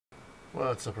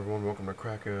What's up, everyone? Welcome to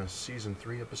Cracka Season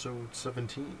 3, Episode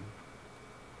 17.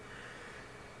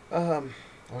 I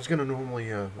was gonna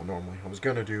I was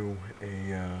gonna do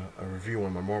a review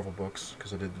on my Marvel books,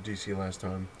 because I did the DC last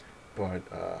time, but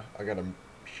I got a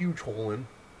huge hole in.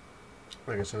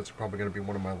 Like I said, it's probably gonna be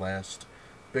one of my last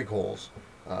big holes.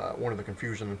 One of the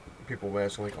confusion people were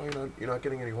asking, like, oh, you're not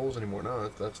getting any holes anymore. No,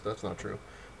 that's not true.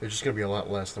 There's just gonna be a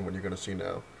lot less than what you're gonna see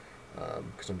now,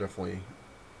 because I'm definitely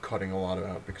cutting a lot of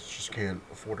out because I just can't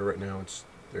afford it right now. It's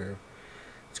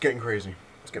getting crazy.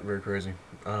 It's getting very crazy.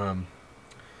 But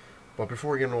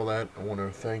before we get into all that, I want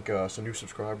to thank some new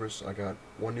subscribers. I got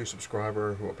one new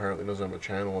subscriber who apparently doesn't have a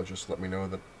channel. It just let me know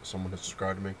that someone has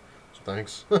subscribed to me. So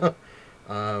thanks.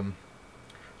 um,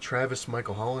 Travis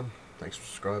Michael Holland, thanks for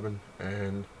subscribing.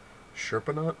 And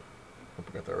Sherpanaut, hope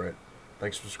I got that right.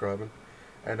 Thanks for subscribing.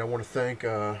 And I want to thank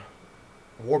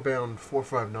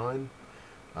Warbound459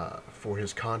 for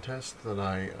his contest that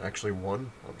I actually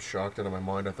won. I'm shocked out of my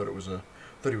mind. I thought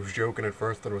he was joking at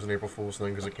first. Thought it was an April Fool's thing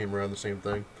because it came around the same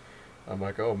thing. I'm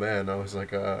like, oh man. I was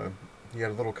like, he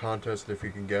had a little contest. If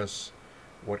you can guess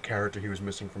what character he was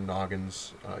missing from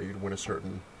noggins, you'd win a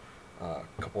certain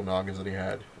couple noggins that he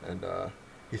had, and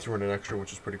he threw in an extra,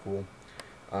 which is pretty cool.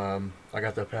 I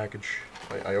got that package.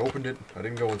 I opened it. I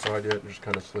didn't go inside yet. I just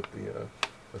kind of slipped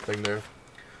the thing there.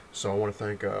 So I want to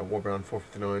thank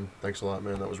Warbound459. Thanks a lot,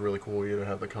 man. That was really cool of you to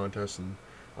have the contest, and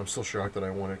I'm still shocked that I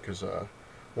won it because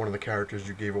one of the characters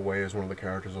you gave away is one of the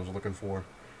characters I was looking for.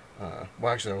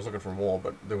 Well, actually, I was looking for them all,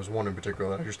 but there was one in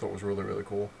particular that I just thought was really, really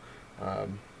cool.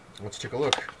 Let's take a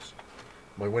look.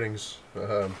 My winnings.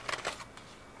 Yeah,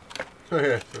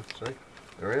 see?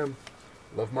 There I am.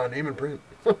 Love my name in print.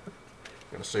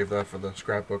 Gonna save that for the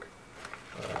scrapbook.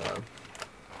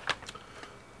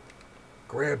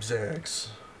 Grab Zags.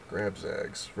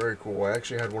 Very cool. I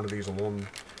actually had one of these a long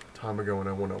time ago, and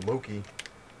I won a Loki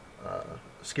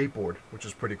skateboard, which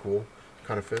is pretty cool.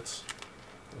 Kind of fits.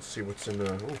 Let's see what's in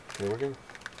the... Oh, here we go.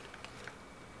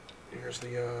 Here's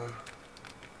the,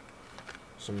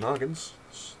 some noggins.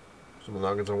 Some of the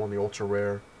noggins I won. The ultra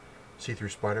rare see-through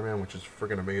Spider-Man, which is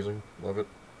freaking amazing. Love it.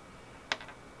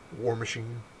 War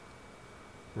Machine.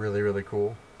 Really, really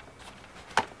cool.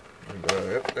 And,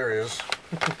 yep, there he is.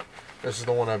 This is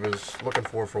the one I was looking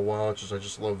for a while. I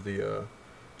just love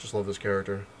this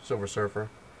character, Silver Surfer.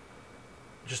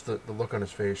 Just the look on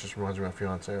his face just reminds me of my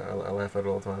fiance. I laugh at it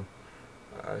all the time.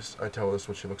 I tell this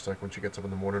what she looks like when she gets up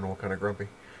in the morning, all kind of grumpy.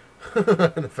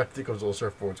 And the fact he goes all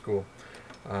surfboard's cool.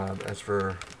 As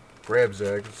for Grab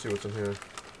Zag, let's see what's in here.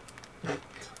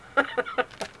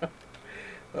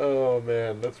 Oh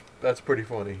man, that's pretty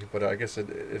funny. But I guess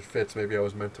it fits. Maybe I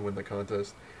was meant to win the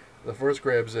contest. The first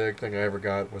Grab Zag thing I ever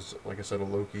got was, like I said, a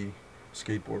Loki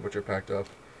skateboard, which I packed up.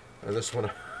 And this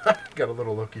one, I got a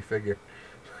little Loki figure.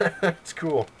 It's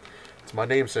cool. It's my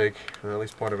namesake, at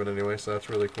least part of it anyway, so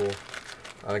that's really cool.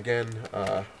 Again,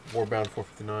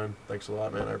 Warbound459, thanks a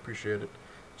lot, man. I appreciate it.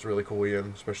 It's really cool,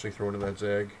 Ian, especially throwing in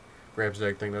that Grab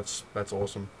Zag thing. That's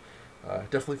awesome.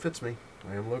 Definitely fits me.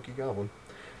 I am Loki Goblin.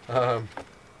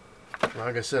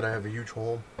 Like I said, I have a huge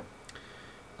hole.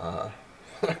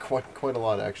 Quite a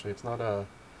lot, actually. It's not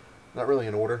really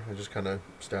in order. I just kind of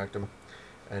stacked them,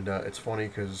 and it's funny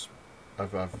because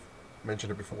I've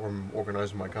mentioned it before. I'm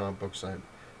organizing my comic books.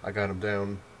 I got them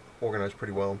down, organized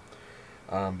pretty well,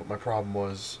 but my problem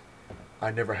was I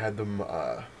never had them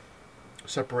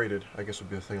separated. I guess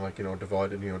would be the thing, like,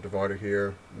 divided. Divider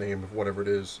here, name of whatever it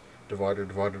is,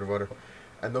 divider,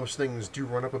 and those things do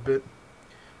run up a bit.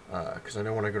 Because I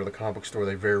know when I go to the comic book store,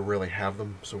 they very rarely have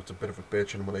them, so it's a bit of a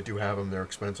bitch. And when they do have them, they're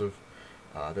expensive.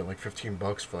 They're like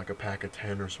 $15 for like a pack of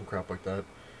 10 or some crap like that.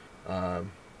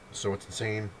 So it's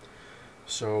insane.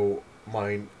 So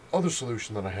my other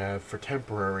solution that I have for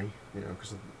temporary,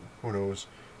 because who knows,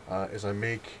 is I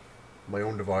make my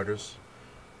own dividers.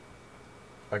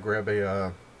 I grab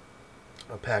a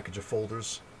package of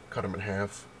folders, cut them in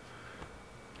half,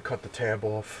 cut the tab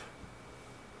off,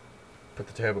 put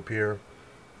the tab up here.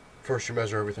 First you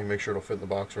measure everything, make sure it'll fit in the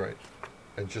box right,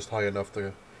 and just high enough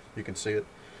you can see it.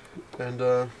 And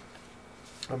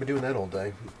I've been doing that all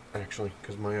day, actually,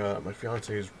 because my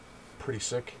fiance is pretty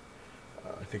sick.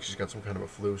 I think she's got some kind of a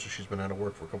flu, so she's been out of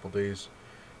work for a couple of days,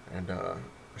 and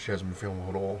she hasn't been feeling well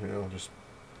at all.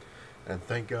 And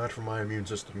thank God for my immune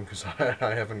system, because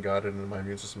I haven't got it, and my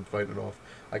immune system's fighting it off.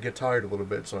 I get tired a little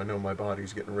bit, so I know my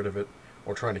body's getting rid of it,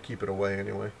 or trying to keep it away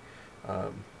anyway.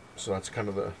 So that's kind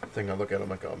of the thing I look at. I'm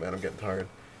like, oh man, I'm getting tired.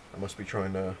 I must be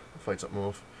trying to fight something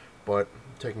off. But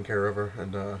taking care of her,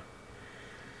 and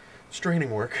it's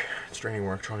draining work. It's draining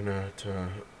work trying to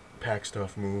pack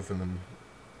stuff, move, and then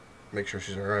make sure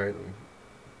she's alright, and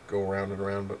go around and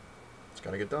around, but it's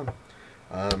got to get done.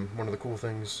 One of the cool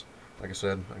things, like I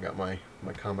said, I got my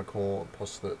comic haul,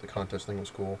 plus the contest thing was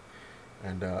cool,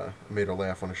 and made her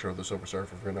laugh when I showed the Silver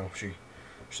Surfer. You know,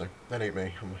 she's like, that ain't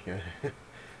me. I'm like, yeah.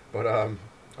 But I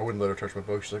wouldn't let her touch my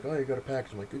book. She's like, oh, you got a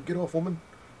package. I'm like, get off, woman.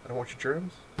 I don't want your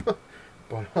germs.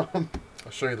 But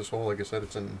I'll show you this haul. Like I said,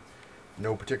 it's in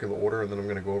no particular order, and then I'm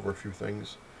going to go over a few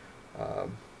things.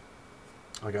 Um,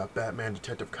 I got Batman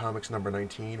Detective Comics number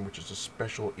 19, which is a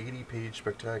special 80-page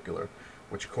spectacular,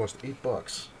 which cost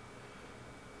 $8.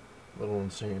 A little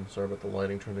insane. Sorry about the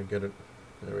lighting, trying to get it.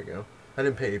 There we go. I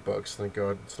didn't pay $8, thank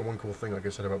God. It's the one cool thing, like I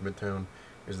said, about Midtown,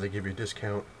 is they give you a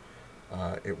discount.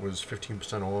 It was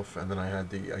 15% off, and then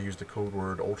I used the code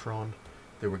word Ultron.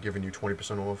 They were giving you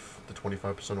 20% off to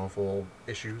 25% off all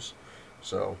issues,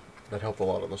 so that helped a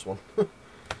lot on this one.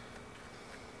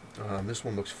 This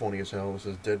one looks funny as hell. This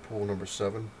is Deadpool number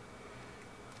 7.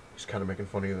 He's kind of making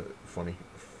fun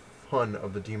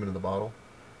of the demon in the bottle,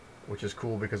 which is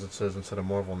cool because it says, instead of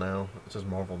Marvel now, it says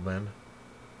Marvel then.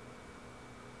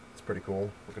 It's pretty cool.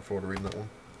 Looking forward to reading that one.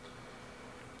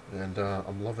 And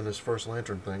I'm loving this first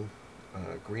Lantern thing.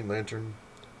 Green Lantern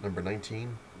number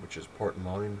 19, which is part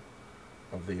 9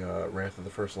 of the Wrath of the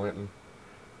First Lantern,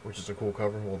 which is a cool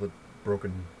cover. All the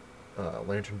broken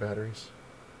lantern batteries.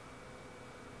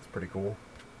 It's pretty cool.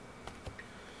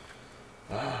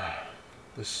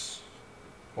 This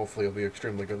hopefully will be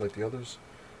extremely good like the others.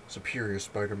 Superior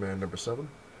Spider-Man number 7.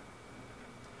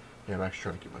 Yeah, I'm actually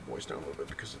trying to keep my voice down a little bit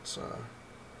because it's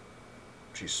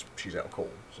she's out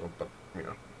cold. So, but you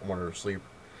know, I want her to sleep,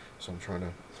 so I'm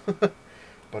trying to.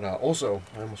 But also,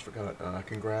 I almost forgot.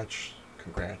 Congrats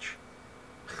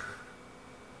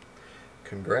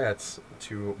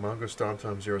to Mongo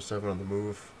StompTom07 on the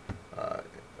move.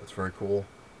 That's very cool.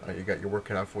 You got your work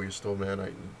cut out for you still,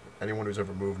 man. Anyone who's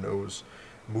ever moved knows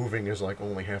moving is like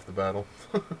only half the battle.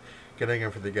 Getting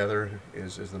everything together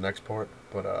is the next part,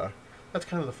 but that's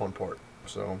kind of the fun part.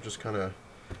 So I'm just kind of,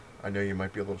 I know you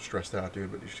might be a little stressed out,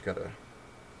 dude, but you just gotta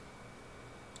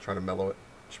try to mellow it.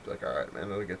 Just be like, alright,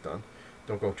 man, it'll get done.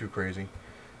 Don't go too crazy.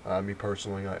 Me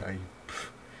personally, I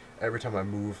every time I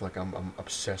move, like I'm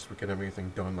obsessed with getting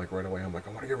everything done like right away. I'm like,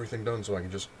 I want to get everything done so I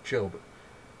can just chill, but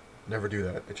never do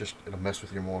that. It'll mess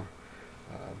with you more.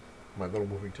 My little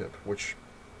moving tip, which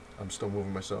I'm still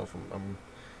moving myself. I'm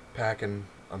packing.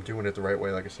 I'm doing it the right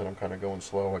way. Like I said, I'm kind of going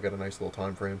slow. I got a nice little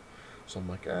time frame, so I'm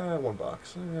like, one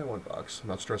box. I'm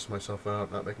not stressing myself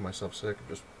out, not making myself sick.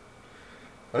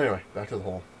 But anyway, back to the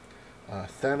haul.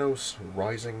 Thanos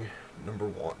Rising number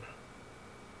 1.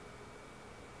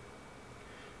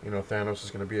 You know, Thanos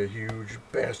is going to be a huge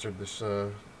bastard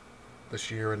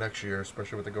this year and next year,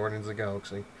 especially with the Guardians of the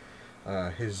Galaxy.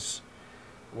 His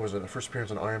first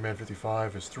appearance on Iron Man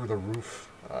 55 is through the roof.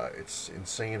 It's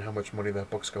insane how much money that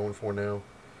book's going for now.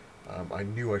 I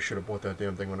knew I should have bought that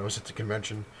damn thing when I was at the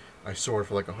convention. I saw it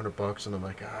for like $100, and I'm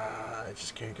like, I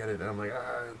just can't get it. And I'm like,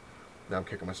 now I'm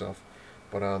kicking myself.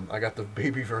 But I got the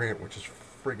baby variant, which is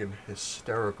friggin'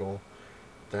 hysterical.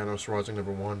 Thanos Rising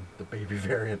number 1, the baby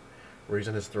variant, where he's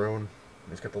in his throne.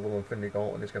 He's got the little Infinity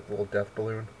Gauntlet, and he's got the little death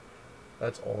balloon.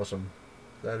 That's awesome.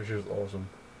 That is just awesome.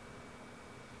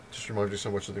 Just reminds me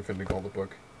so much of the Infinity Gauntlet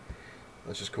book.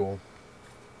 That's just cool.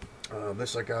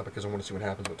 This I got because I want to see what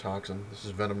happens with Toxin. This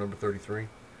is Venom number 33.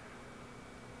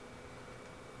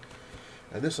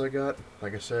 And this I got,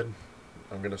 like I said,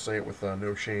 I'm going to say it with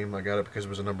no shame. I got it because it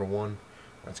was a number 1.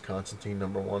 That's Constantine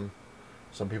number 1.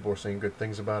 Some people are saying good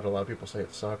things about it. A lot of people say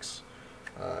it sucks.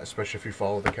 Especially if you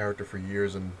follow the character for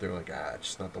years and they're like, it's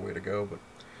just not the way to go. But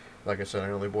like I said,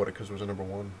 I only bought it because it was a number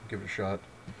 1. Give it a shot.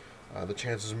 The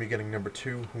chances of me getting number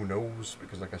 2, who knows?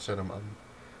 Because like I said, I'm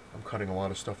cutting a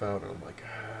lot of stuff out, and I'm like,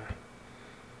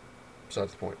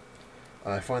 besides the point.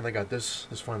 I finally got this.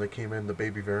 This finally came in, the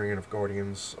baby variant of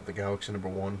Guardians of the Galaxy number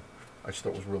 1. I just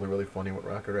thought it was really, really funny with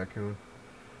Rocket Raccoon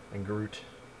and Groot.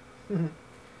 And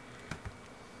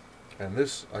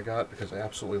this I got because I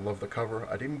absolutely love the cover.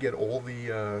 I didn't get all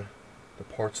the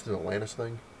parts to the Atlantis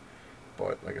thing,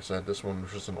 but like I said, this one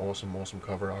was just an awesome, awesome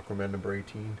cover. Aquaman number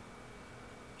 18.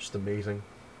 Just amazing.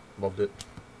 Loved it.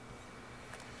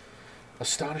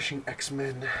 Astonishing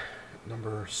X-Men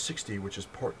number 60, which is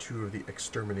part 2 of the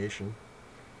Extermination.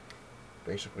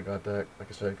 Basically got that. Like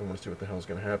I said, I want to see what the hell is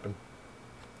going to happen.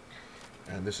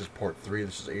 And this is part 3.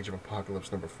 This is Age of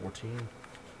Apocalypse number 14.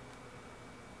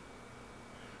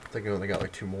 I think I only got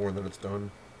like 2 more and then it's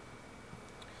done.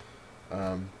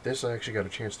 This I actually got a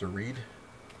chance to read.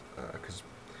 Because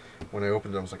when I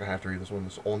opened it, I was like, I have to read this one.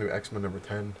 This all new X-Men number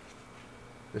 10.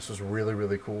 This was really,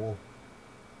 really cool.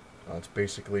 It's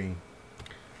basically,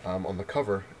 on the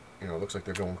cover, you know, it looks like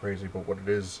they're going crazy, but what it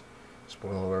is,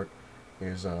 spoiler alert,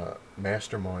 is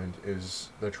Mastermind is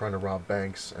they're trying to rob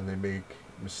banks, and they make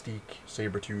Mystique,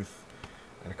 Sabretooth,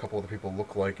 and a couple other people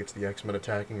look like it's the X-Men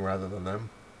attacking rather than them.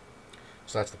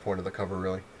 So that's the point of the cover,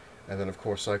 really. And then, of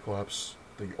course, Cyclops,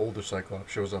 the older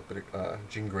Cyclops, shows up at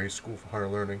Jean Grey's School for Higher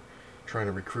Learning, trying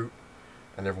to recruit,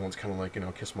 and everyone's kind of like,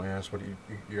 kiss my ass, what do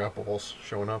you got balls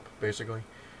showing up, basically.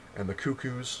 And the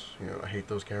Cuckoos, I hate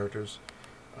those characters.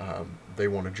 They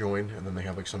want to join, and then they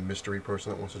have like some mystery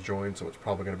person that wants to join, so it's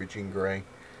probably going to be Jean Grey.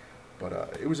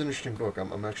 But it was an interesting book.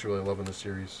 I'm actually really loving the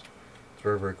series. It's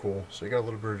very, very cool. So you got a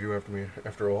little bit of review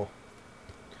after all.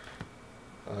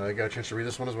 I got a chance to read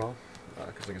this one as well,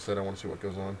 because like I said, I want to see what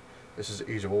goes on. This is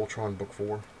Age of Ultron, book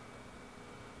 4.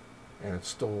 And it's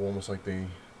still almost like the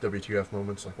WTF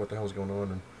moments, like what the hell's going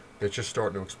on, and they're just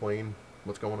starting to explain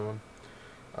what's going on.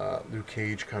 Luke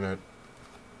Cage kind of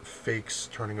fakes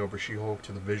turning over She-Hulk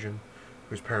to the Vision,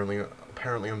 who's apparently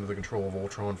under the control of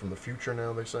Ultron from the future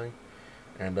now, they say.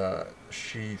 And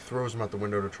she throws him out the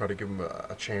window to try to give him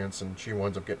a chance, and she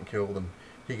winds up getting killed, and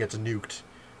he gets nuked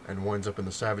and winds up in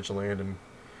the Savage Land, and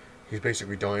he's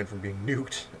basically dying from being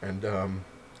nuked. And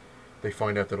they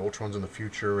find out that Ultron's in the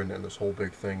future, and this whole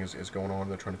big thing is going on.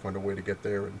 They're trying to find a way to get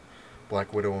there, and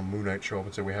Black Widow and Moon Knight show up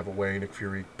and say, we have a way. Nick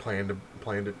Fury planned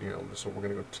it, so we're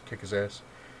going to go kick his ass.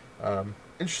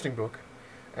 Interesting book.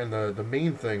 And the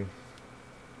main thing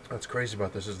that's crazy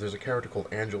about this is there's a character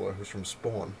called Angela who's from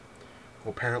Spawn, who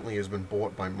apparently has been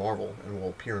bought by Marvel and will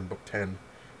appear in book 10,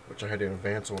 which I had in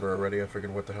advance order already. I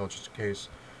figured what the hell, just in case.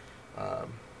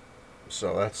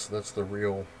 So that's the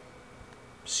real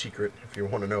secret if you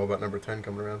want to know about number 10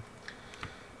 coming around.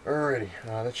 Alrighty,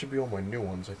 that should be all my new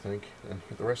ones, I think. And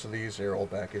the rest of these are all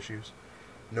back issues.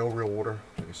 No real order,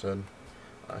 like I said.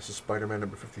 This is Spider-Man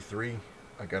number 53.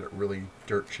 I got it really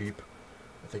dirt cheap.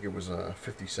 I think it was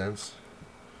 50 cents.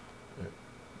 It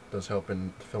does help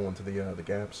fill into the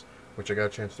gaps, which I got a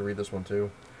chance to read this one too.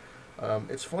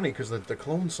 It's funny because the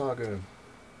Clone Saga,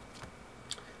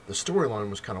 the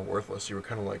storyline was kind of worthless. You were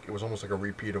kind of like, it was almost like a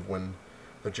repeat of when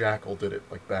the Jackal did it,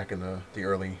 like back in the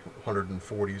early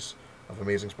 140s of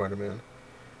Amazing Spider-Man.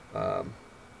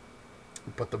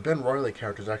 But the Ben Reilly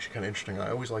character is actually kind of interesting.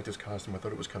 I always liked his costume. I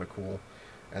thought it was kind of cool.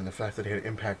 And the fact that he had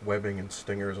impact webbing and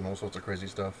stingers and all sorts of crazy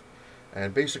stuff.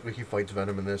 And basically he fights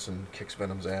Venom in this and kicks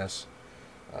Venom's ass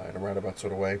in a roundabout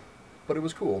sort of way. But it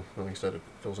was cool. Like I said, it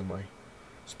fills in my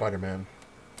Spider-Man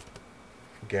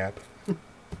gap.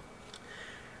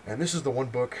 And this is the one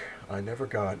book I never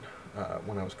got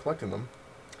when I was collecting them.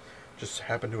 Just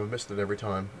happened to have missed it every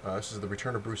time. This is The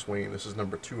Return of Bruce Wayne. This is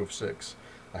number 2 of 6.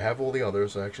 I have all the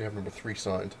others. I actually have number 3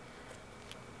 signed.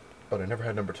 But I never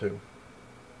had number 2.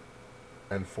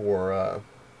 And for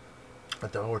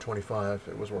 $1.25,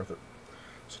 it was worth it.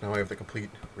 So now I have the complete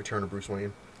Return of Bruce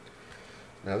Wayne.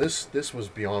 Now this was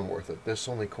beyond worth it. This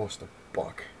only cost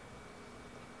 $1,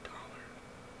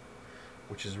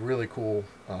 which is really cool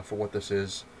for what this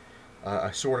is.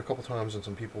 I saw it a couple times in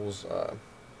some people's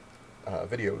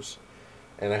videos,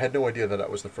 and I had no idea that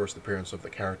was the first appearance of the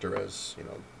character as,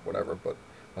 whatever, but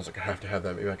I was like, I have to have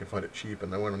that, maybe I can find it cheap,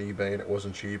 and I went on eBay, and it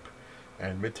wasn't cheap,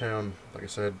 and Midtown, like I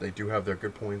said, they do have their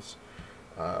good points,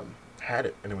 had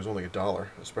it, and it was only $1,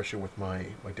 especially with my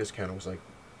discount. It was like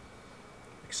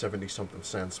 70-something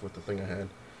cents with the thing I had,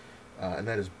 and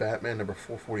that is Batman number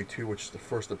 442, which is the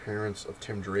first appearance of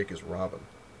Tim Drake as Robin.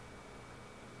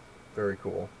 Very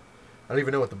cool. I don't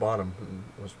even know at the bottom, and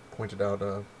it was pointed out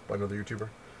by another YouTuber.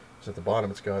 It's at the bottom,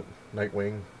 it's got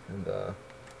Nightwing and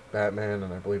Batman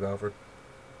and I believe Alfred.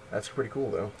 That's pretty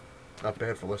cool though. Not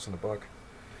bad for less than $1.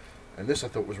 And this I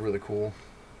thought was really cool.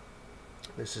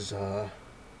 This is, I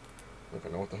don't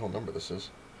even know what the hell number this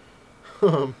is.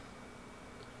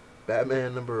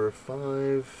 Batman number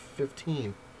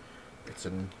 515. It's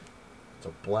a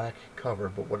black cover,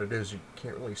 but what it is, you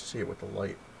can't really see it with the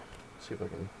light. Let's see if I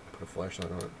can put a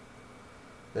flashlight on it.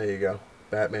 There you go.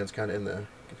 Batman's kind of in there.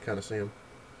 You can kind of see him.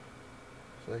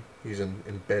 See? He's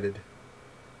embedded.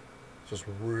 It's just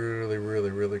really,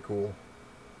 really, really cool.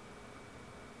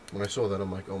 When I saw that,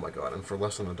 I'm like, oh my god. And for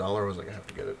less than $1, I was like, I have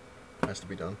to get it. It has to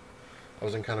be done. I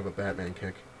was in kind of a Batman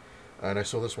kick. And I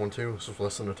saw this one too. This was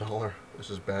less than $1. This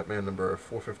is Batman number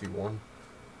 451.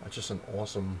 That's just an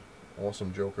awesome,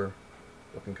 awesome Joker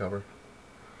looking cover.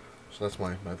 So that's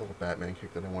my little Batman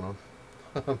kick that I went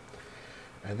on.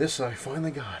 And this I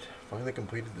finally got. Finally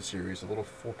completed the series. A little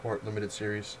 4-part limited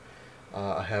series.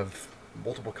 I have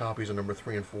multiple copies of number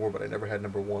 3 and 4, but I never had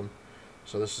number 1.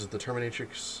 So this is the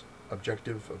Terminatrix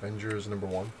Objective Avengers number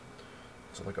 1.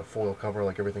 It's like a foil cover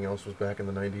like everything else was back in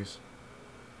the 90s.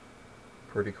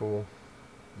 Pretty cool.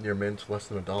 Near mint, less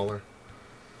than $1.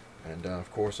 And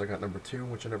of course I got number 2,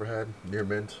 which I never had. Near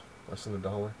mint, less than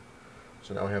 $1.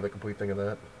 So now I have the complete thing of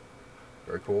that.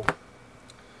 Very cool.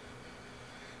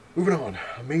 Moving on,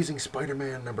 Amazing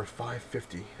Spider-Man number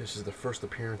 550. This is the first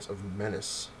appearance of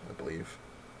Menace, I believe.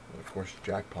 And of course,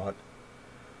 Jackpot.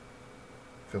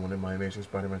 Filling in my Amazing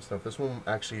Spider-Man stuff. This one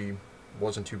actually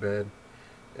wasn't too bad.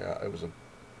 Yeah, it was a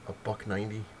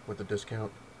 $1.90 with the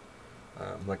discount.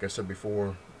 Like I said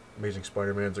before, Amazing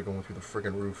Spider-Mans are going through the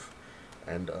friggin' roof.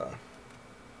 And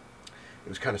it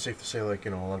was kind of safe to say, like,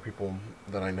 you know, a lot of people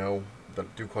that I know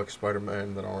that do collect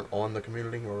Spider-Man that aren't on the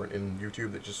community or in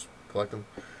YouTube that just collect them.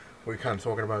 We're kind of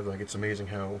talking about, like, it's amazing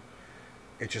how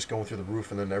it's just going through the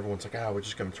roof, and then everyone's like, we're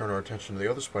just going to turn our attention to the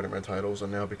other Spider-Man titles,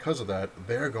 and now because of that,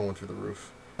 they're going through the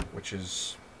roof, which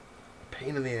is a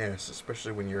pain in the ass,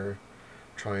 especially when you're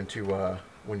trying to,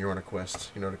 when you're on a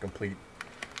quest, you know, to complete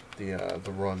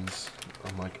the runs.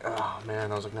 I'm like,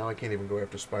 man, I was like, now I can't even go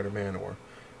after Spider-Man or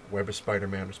Web of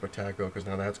Spider-Man or Spectacular, because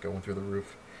now that's going through the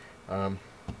roof.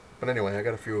 But anyway, I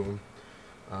got a few of them.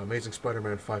 Amazing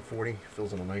Spider-Man 540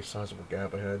 fills in a nice sizable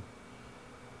gap ahead.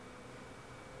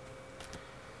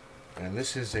 And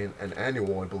this is an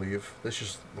annual, I believe. This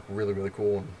just looked really, really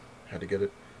cool and had to get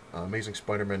it. Amazing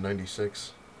Spider-Man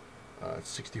 96. It's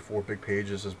 64 big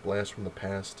pages. As Blast from the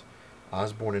Past,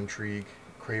 Osborn Intrigue,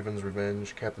 Craven's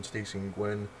Revenge, Captain Stacy and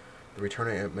Gwen, The Return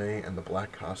of Aunt May, and the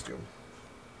Black Costume.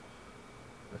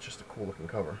 That's just a cool looking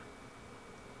cover.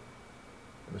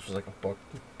 And this was like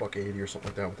buck 80 or something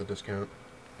like that with the discount.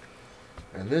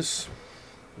 And this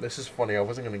is funny. I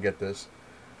wasn't gonna get this,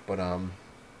 but a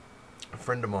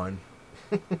friend of mine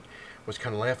was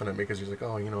kind of laughing at me because he's like,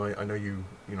 "Oh, you know, I know you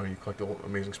collect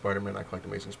Amazing Spider-Man. I collect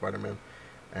Amazing Spider-Man,"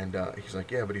 and he's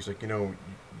like, "Yeah, but he's like, you know,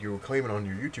 you were claiming on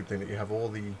your YouTube thing that you have all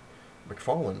the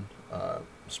McFarlane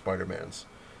Spider-Mans."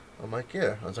 I'm like,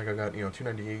 "Yeah." I was like, "I got, you know,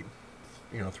 298,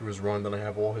 you know, through his run. Then I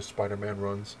have all his Spider-Man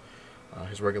runs,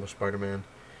 his regular Spider-Man,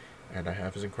 and I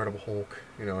have his Incredible Hulk,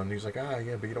 you know." And he's like,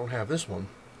 "Yeah, but you don't have this one."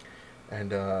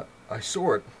 And I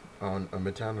saw it on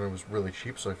Midtown, and it was really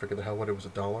cheap, so I figured the hell what, it was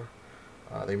 $1.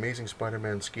 The Amazing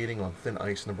Spider-Man Skating on Thin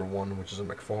Ice #1, which is a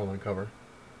McFarlane cover.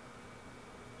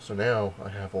 So now I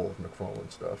have all of McFarlane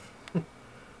stuff.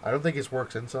 I don't think his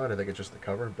work's inside. I think it's just the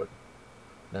cover, but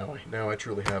now I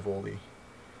truly have all the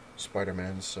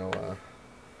Spider-Mans, so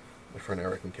my friend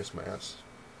Eric can kiss my ass.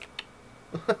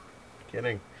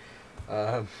 Kidding.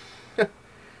 I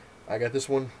got this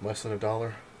one, less than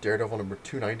 $1. Daredevil number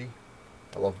 290.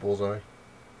 I love Bullseye. I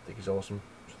think he's awesome.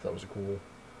 Just thought it was a cool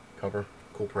cover,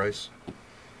 cool price.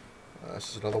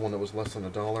 This is another one that was less than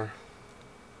 $1.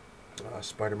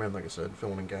 Spider-Man, like I said,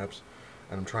 filling in gaps.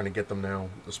 And I'm trying to get them now,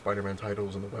 the Spider-Man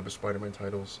titles and the Web of Spider-Man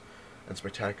titles and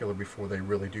Spectacular, before they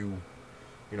really do,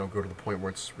 you know, go to the point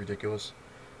where it's ridiculous.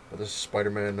 But this is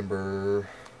Spider-Man number,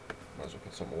 might as well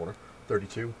put some order,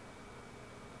 32.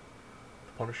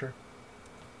 The Punisher.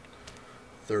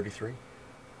 33.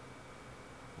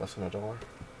 Less than $1.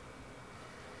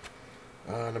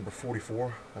 Number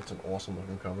 44. That's an awesome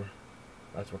looking cover.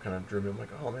 That's what kind of drew me. I'm like,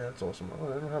 oh man, that's awesome. Oh,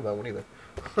 I don't have that one either.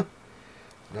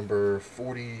 Number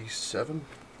 47.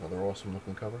 Another awesome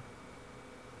looking cover.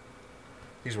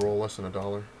 These were all less than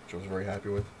 $1, which I was very happy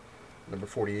with. Number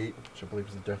 48, which I believe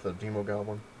is the Death of the Demo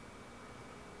Goblin.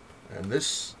 And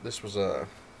this was a,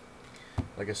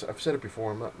 like I said, I've said it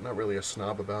before, I'm not really a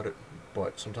snob about it,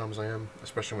 but sometimes I am,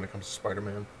 especially when it comes to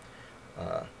Spider-Man.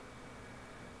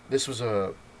 This was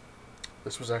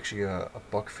actually a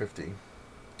 $1.50,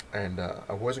 and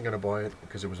I wasn't gonna buy it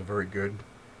because it was a very good,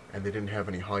 and they didn't have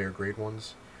any higher grade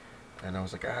ones, and I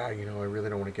was like, you know, I really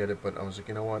don't want to get it, but I was like,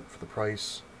 you know what, for the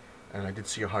price, and I did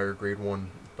see a higher grade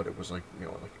one, but it was like, you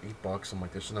know, like $8. I'm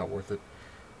like, this is not worth it.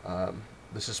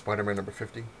 This is Spider-Man number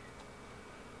 50,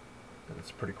 and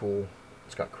it's pretty cool.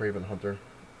 It's got Craven Hunter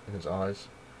in his eyes,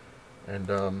 and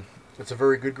it's a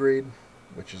very good grade,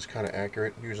 which is kind of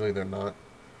accurate. Usually they're not,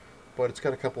 but it's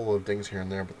got a couple of dings here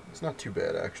and there, but it's not too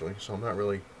bad actually, so I'm not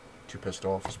really too pissed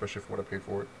off, especially for what I paid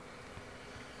for it.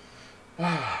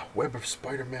 Web of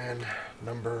Spider-Man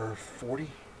number 40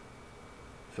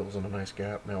 fills in a nice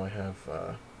gap. Now I have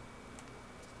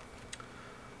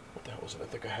what the hell was it? I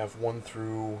think I have 1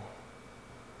 through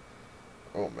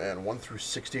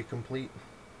 60 complete,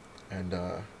 and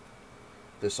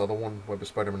this other one, Web of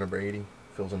Spider-Man number 80,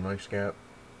 fills in a nice gap,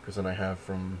 because then I have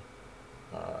from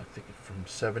I think from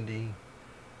 70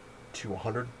 to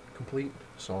 100 complete,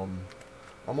 so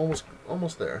I'm almost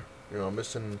there. You know, I'm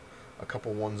missing a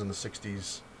couple ones in the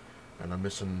 60s, and I'm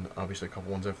missing obviously a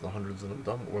couple ones after the 100s, and I'm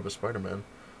done with Web of Spider-Man.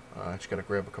 I just gotta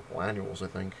grab a couple annuals, I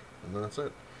think, and then that's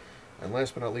it. And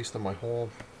last but not least in my haul,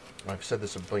 I've said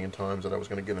this a billion times that I was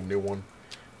gonna get a new one,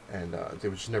 and it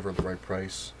was just never the right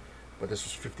price. But this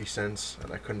was 50 cents,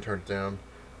 and I couldn't turn it down.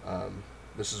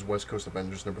 This is West Coast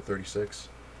Avengers number 36.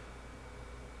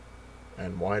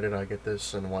 And why did I get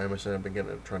this? And why am I saying I've been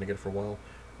trying to get it for a while?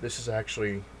 This is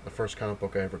actually the first comic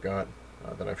book I ever got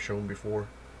that I've shown before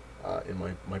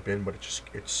in my bin, but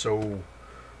it's so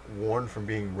worn from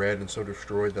being read and so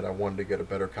destroyed that I wanted to get a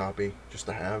better copy just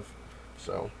to have.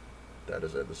 So that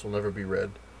is it. This will never be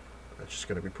read. It's just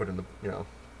going to be put in the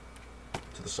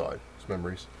to the side. It's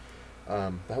memories.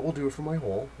 That will do it for my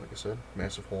haul. Like I said,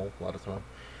 massive haul, a lot of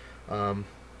time.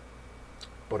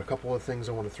 But a couple of things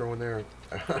I want to throw in there.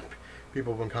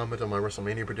 People have been commenting on my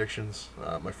WrestleMania predictions.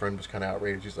 My friend was kind of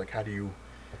outraged. He's like,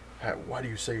 why do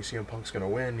you say CM Punk's going to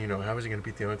win? You know, how is he going to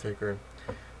beat The Undertaker?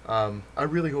 I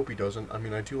really hope he doesn't. I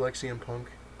mean, I do like CM Punk.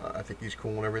 I think he's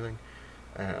cool and everything.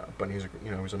 But he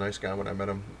was a nice guy when I met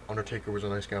him. Undertaker was a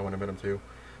nice guy when I met him too.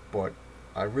 But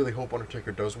I really hope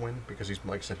Undertaker does win because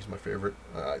like I said, he's my favorite.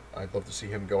 I'd love to see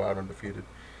him go out undefeated.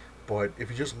 But if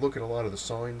you just look at a lot of the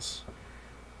signs,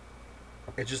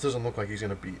 it just doesn't look like he's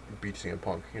gonna beat CM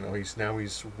Punk. You know,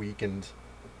 he's weakened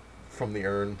from the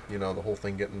urn. You know, the whole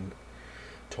thing getting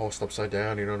tossed upside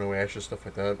down. You know, no ashes, stuff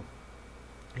like that.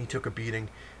 He took a beating,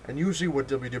 and usually what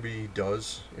WWE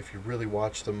does, if you really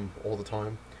watch them all the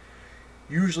time,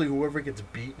 usually whoever gets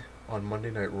beat on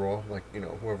Monday Night Raw, like, you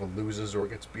know, whoever loses or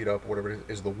gets beat up, whatever it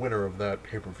is the winner of that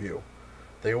pay-per-view.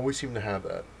 They always seem to have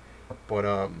that.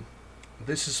 But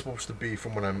this is supposed to be,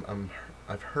 from what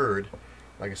I've heard.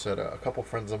 Like I said, a couple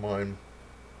friends of mine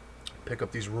pick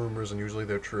up these rumors, and usually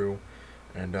they're true.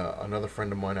 And another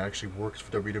friend of mine actually works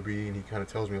for WWE, and he kind of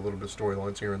tells me a little bit of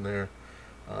storylines here and there.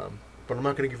 But I'm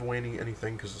not going to give away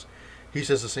anything, because he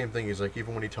says the same thing. He's like,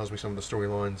 even when he tells me some of the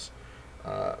storylines,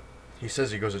 he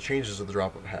says, it changes at the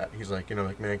drop of a hat. He's like, you know,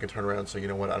 McMahon can turn around and say, you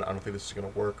know what, I don't think this is going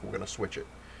to work. We're going to switch it.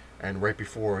 And right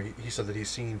before, he said that he's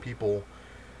seen people,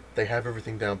 they have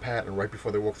everything down pat, and right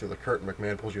before they walk through the curtain,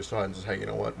 McMahon pulls you aside and says, hey, you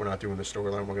know what, we're not doing this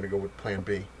storyline, we're going to go with plan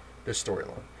B, this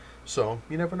storyline. So,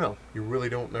 you never know. You really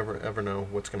don't ever know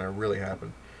what's going to really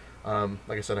happen.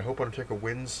 Like I said, I hope Undertaker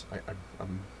wins.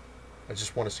 I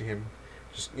just want to see him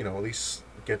just, you know, at least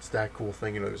gets that cool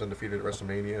thing, you know, he was undefeated at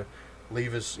WrestleMania.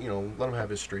 Leave his, you know, let him have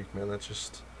his streak, man. That's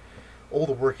just, all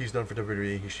the work he's done for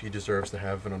WWE, he deserves to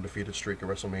have an undefeated streak at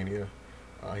WrestleMania.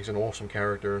 He's an awesome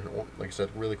character. Like I said,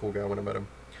 really cool guy when I met him.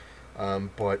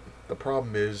 But the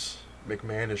problem is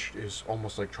McMahon is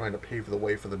almost like trying to pave the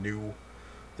way for the new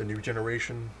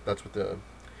generation. That's what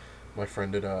my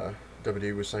friend at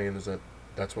WWE was saying, is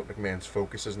that's what McMahon's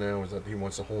focus is now, is that he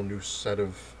wants a whole new set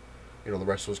of, you know, the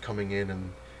wrestlers coming in,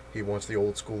 and he wants the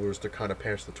old schoolers to kind of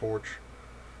pass the torch.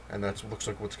 And that looks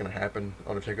like what's going to happen.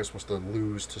 Undertaker's supposed to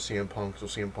lose to CM Punk, so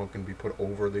CM Punk can be put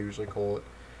over, they usually call it,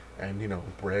 and, you know,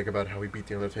 brag about how he beat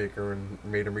the Undertaker and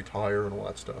made him retire and all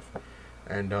that stuff.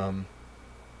 And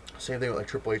same thing with like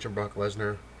Triple H and Brock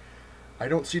Lesnar. I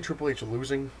don't see Triple H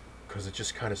losing, because it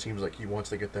just kind of seems like he wants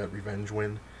to get that revenge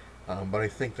win. But I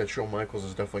think that Shawn Michaels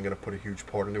is definitely going to put a huge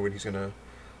part into it.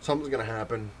 Something's going to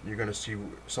happen. You're going to see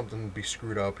something be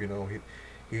screwed up, you know.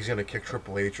 He's going to kick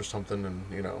Triple H or something, and,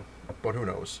 you know, but who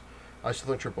knows. I still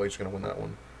think Triple H is going to win that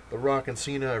one. The Rock and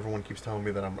Cena, everyone keeps telling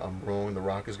me that I'm wrong. The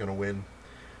Rock is going to win.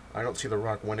 I don't see The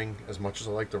Rock winning as much as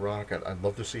I like The Rock. I'd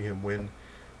love to see him win.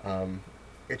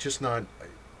 It's just not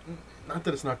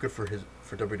that it's not good for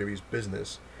WWE's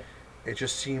business. It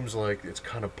just seems like it's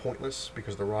kind of pointless,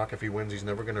 because The Rock, if he wins, he's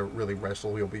never going to really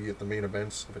wrestle. He'll be at the main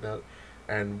events, stuff like that.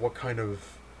 And what kind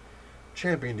of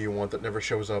champion do you want that never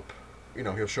shows up? You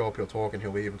know, he'll show up, he'll talk, and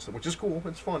he'll leave, and stuff, which is cool.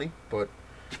 It's funny, but,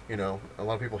 you know, a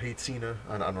lot of people hate Cena.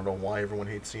 I don't know why everyone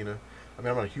hates Cena. I mean,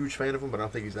 I'm not a huge fan of him, but I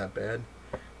don't think he's that bad.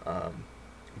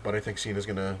 But I think Cena's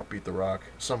going to beat The Rock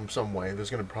some way. There's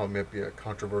going to probably be a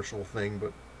controversial thing,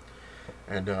 but...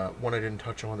 And one I didn't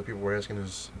touch on that people were asking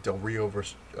is Del Rio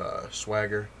versus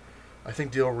Swagger. I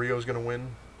think Del Rio is going to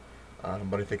win,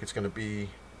 but I think it's going to be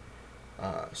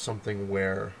something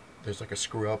where there's like a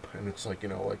screw up, and it's like, you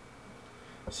know, like,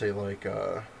 say like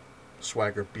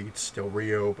Swagger beats Del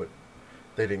Rio, but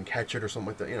they didn't catch it or something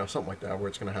like that. You know, something like that, where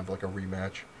it's going to have like a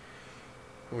rematch.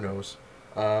 Who knows?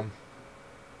 Another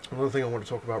thing I want to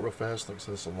talk about real fast, like I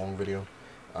said, this is a long video.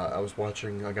 I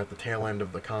got the tail end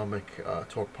of the Comic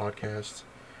Talk podcast,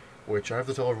 which I have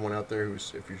to tell everyone out there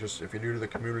if you're new to the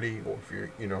community, or if you're,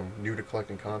 you know, new to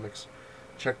collecting comics,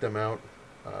 check them out.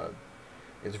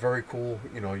 It's very cool.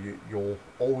 You know, you'll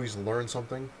always learn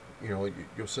something. You know,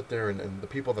 you'll sit there, and the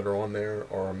people that are on there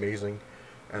are amazing,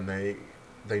 and they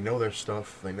know their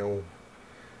stuff. They know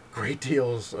great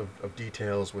deals of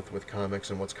details with comics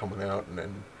and what's coming out,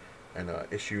 and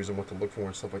issues and what to look for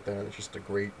and stuff like that. It's just a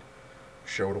great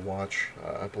show to watch.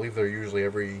 I believe they're usually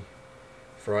every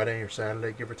Friday or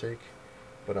Saturday, give or take.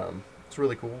 But it's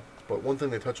really cool. But one thing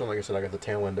they touched on, like I said, I got the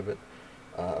tail end of it.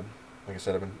 Like I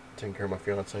said, I've been taking care of my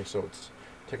fiance, so it's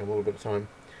taking a little bit of time.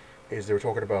 Is they were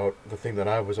talking about the thing that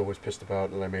I was always pissed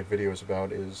about and I made videos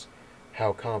about is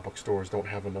how comic book stores don't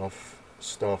have enough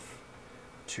stuff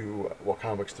to, well,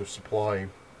 comics to supply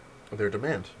their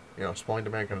demand. You know, supply and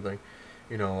demand kind of thing.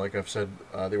 You know, like I've said,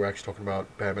 they were actually talking about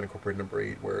Batman Incorporated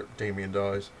 #8, where Damian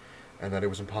dies, and that it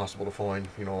was impossible to find.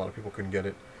 You know, a lot of people couldn't get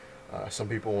it. Some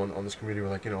people on this community were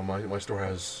like, you know, my store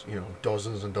has, you know,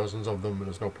 dozens and dozens of them, and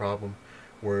there's no problem.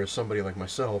 Whereas somebody like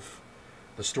myself,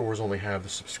 the stores only have the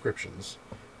subscriptions,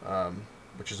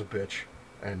 which is a bitch.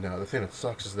 And the thing that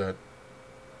sucks is that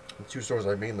the two stores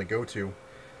I mainly go to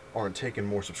aren't taking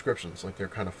more subscriptions. Like, they're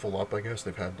kind of full up, I guess.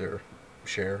 They've had their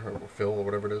share or fill or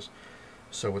whatever it is.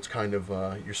 So it's kind of,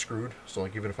 you're screwed. So,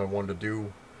 like, even if I wanted to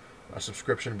do a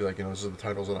subscription, be like, you know, this is the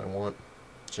titles that I want,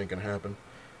 it ain't gonna happen.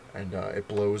 And it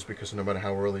blows because no matter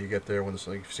how early you get there, when it's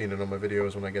like, you've seen it on my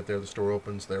videos, when I get there, the store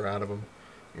opens, they're out of them.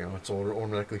 You know, it's all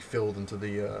automatically filled into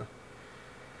the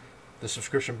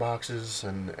subscription boxes,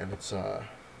 and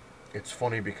it's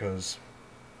funny because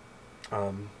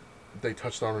they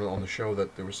touched on it on the show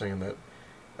that they were saying that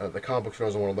the comic book store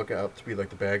doesn't want to look out to be like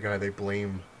the bad guy. They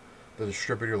blame the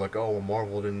distributor, like, oh, well,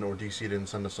 Marvel didn't or DC didn't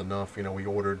send us enough. You know, we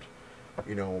ordered,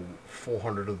 you know,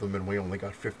 400 of them and we only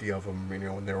got 50 of them. You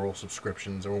know, and they're all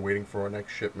subscriptions, and we're waiting for our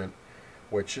next shipment,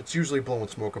 which it's usually blowing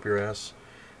smoke up your ass.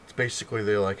 It's basically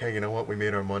they're like, hey, you know what? We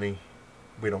made our money.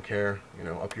 We don't care. You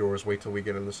know, up yours. Wait till we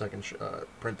get in the second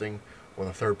printing or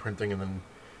the third printing, and then,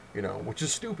 you know, which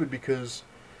is stupid because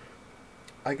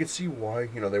I could see why.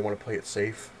 You know, they want to play it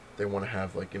safe. They want to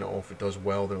have, like, you know, if it does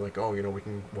well, they're like, oh, you know,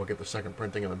 we'll get the second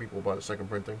printing, and then people will buy the second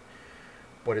printing.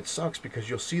 But it sucks because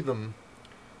you'll see them,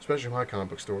 especially in my comic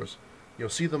book stores. You'll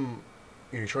see them.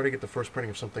 You try to get the first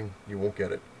printing of something, you won't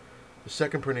get it. The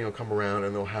second printing will come around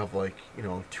and they'll have, like, you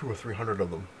know, 200 or 300 of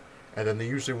them. And then they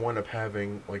usually wind up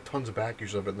having, like, tons of back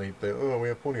issues of it, and they oh, we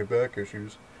have plenty of back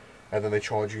issues. And then they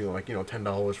charge you, like, you know,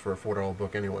 $10 for a $4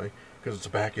 book anyway, because it's a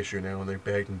back issue now, and they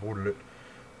bagged and boarded it.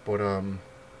 But,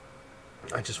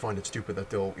 I just find it stupid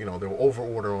that they'll, you know, they'll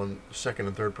over-order on second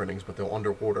and third printings, but they'll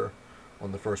under-order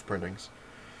on the first printings.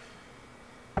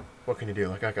 What can you do?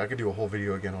 Like, I could do a whole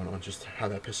video again on just how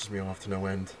that pisses me off to no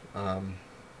end. And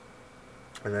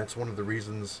that's one of the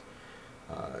reasons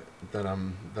that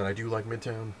I do like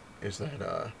Midtown, is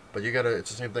that but you gotta,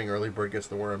 it's the same thing, early bird gets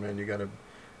the worm, man. You gotta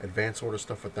advance order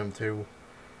stuff with them too,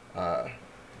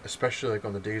 especially like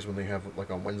on the days when they have, like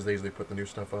on Wednesdays they put the new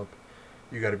stuff up.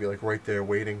 You gotta be like right there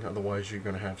waiting, otherwise you're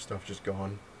gonna have stuff just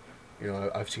gone. You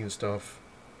know, I've seen stuff,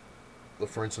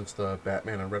 for instance, the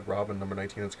Batman and Red Robin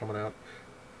 #19 that's coming out,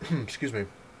 excuse me,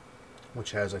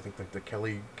 which has, I think, like the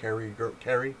Carrie,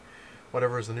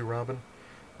 whatever is the new Robin.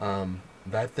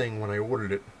 That thing, when I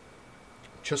ordered it,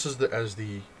 just as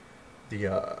the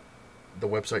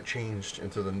website changed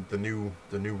into the new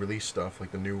release stuff,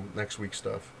 like the new next week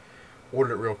stuff,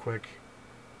 ordered it real quick,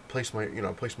 placed my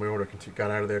order,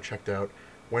 got out of there, checked out,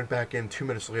 went back in. 2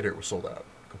 minutes later, it was sold out,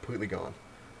 completely gone.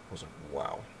 I was like,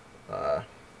 wow.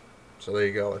 So there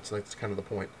you go. That's kind of the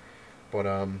point. But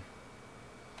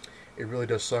it really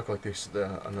does suck. Like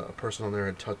a person on there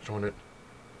had touched on it.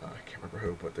 I can't remember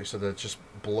who, but they said that it just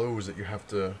blows that you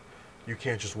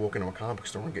can't just walk into a comic book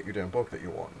store and get your damn book that you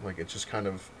want. Like, it's just kind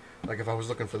of like, if I was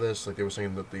looking for this, like they were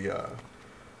saying that the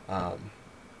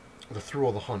through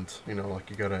all the hunt, you know, like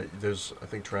you gotta, there's, I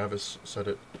think Travis said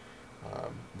it,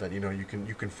 that, you know, you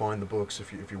can find the books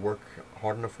if you work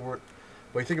hard enough for it.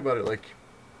 But you think about it, like,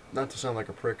 not to sound like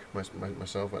a prick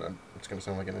myself, and it's gonna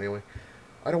sound like it anyway,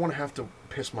 I don't want to have to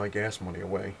piss my gas money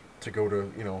away to go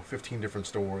to, you know, 15 different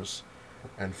stores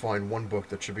and find one book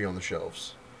that should be on the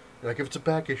shelves. Like, if it's a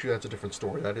back issue, that's a different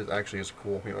story. That is actually is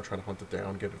cool, you know, trying to hunt it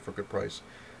down, get it for a good price.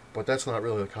 But that's not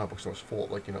really the comic book store's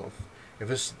fault. Like, you know, if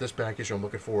this back issue, I'm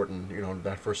looking for it, and, you know,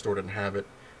 that first store didn't have it,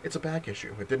 it's a back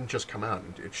issue. It didn't just come out.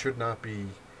 It should not be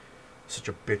such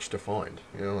a bitch to find.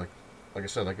 You know, like I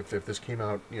said, like if this came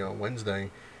out, you know,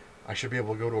 Wednesday, I should be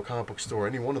able to go to a comic book store,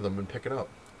 any one of them, and pick it up.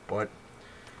 But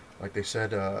like they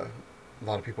said, a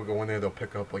lot of people go in there, they'll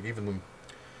pick up, like, even the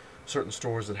certain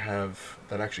stores that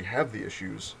actually have the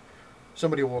issues.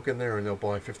 Somebody will walk in there and they'll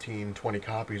buy 15, 20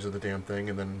 copies of the damn thing,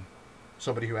 and then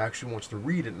somebody who actually wants to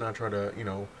read it and not try to, you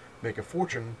know, make a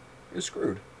fortune is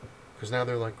screwed. Because now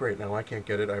they're like, great, now I can't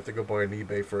get it. I have to go buy it on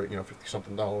eBay for, you know,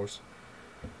 $50-something.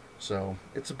 So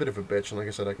it's a bit of a bitch, and like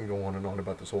I said, I can go on and on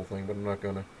about this whole thing, but I'm not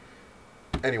gonna.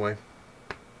 Anyway,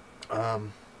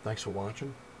 thanks for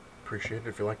watching. Appreciate it.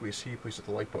 If you like what you see, please hit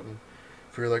the like button.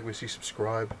 If you like what you see,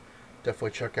 subscribe.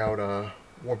 Definitely check out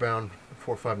Warbound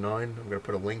 459. I'm gonna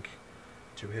put a link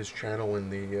to his channel in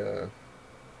the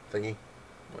thingy,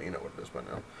 Well, you know what it is by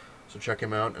now. So check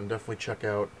him out, and definitely check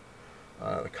out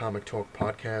the Comic Talk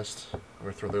podcast. I'm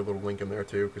going to throw their little link in there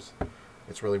too, because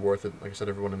it's really worth it. Like I said,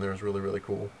 everyone in there is really, really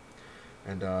cool.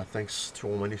 And thanks to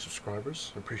all my new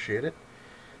subscribers. I appreciate it.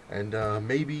 And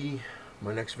maybe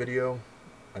my next video,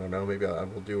 I don't know, maybe I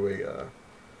will do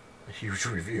a huge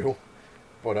review.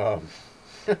 But,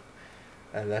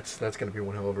 and that's going to be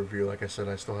one hell of a review. Like I said,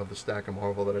 I still have the stack of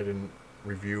Marvel that I didn't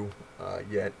review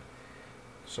yet.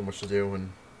 So much to do,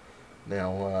 and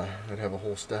now I'd have a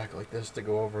whole stack like this to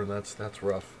go over, and that's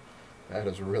rough. That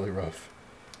is really rough.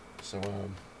 So,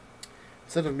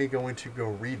 instead of me going to go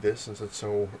read this, since it's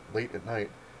so late at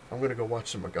night, I'm going to go watch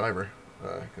some MacGyver,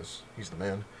 because he's the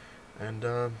man. And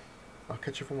I'll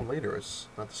catch you for one later. It's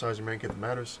not the size of your man kit that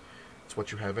matters. It's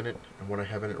what you have in it. And what I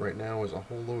have in it right now is a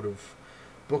whole load of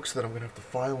books that I'm going to have to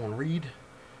file and read,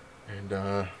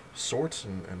 and sort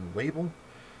and label.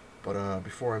 But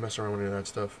before I mess around with any of that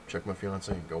stuff, check my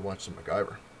fiance and go watch some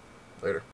MacGyver. Later.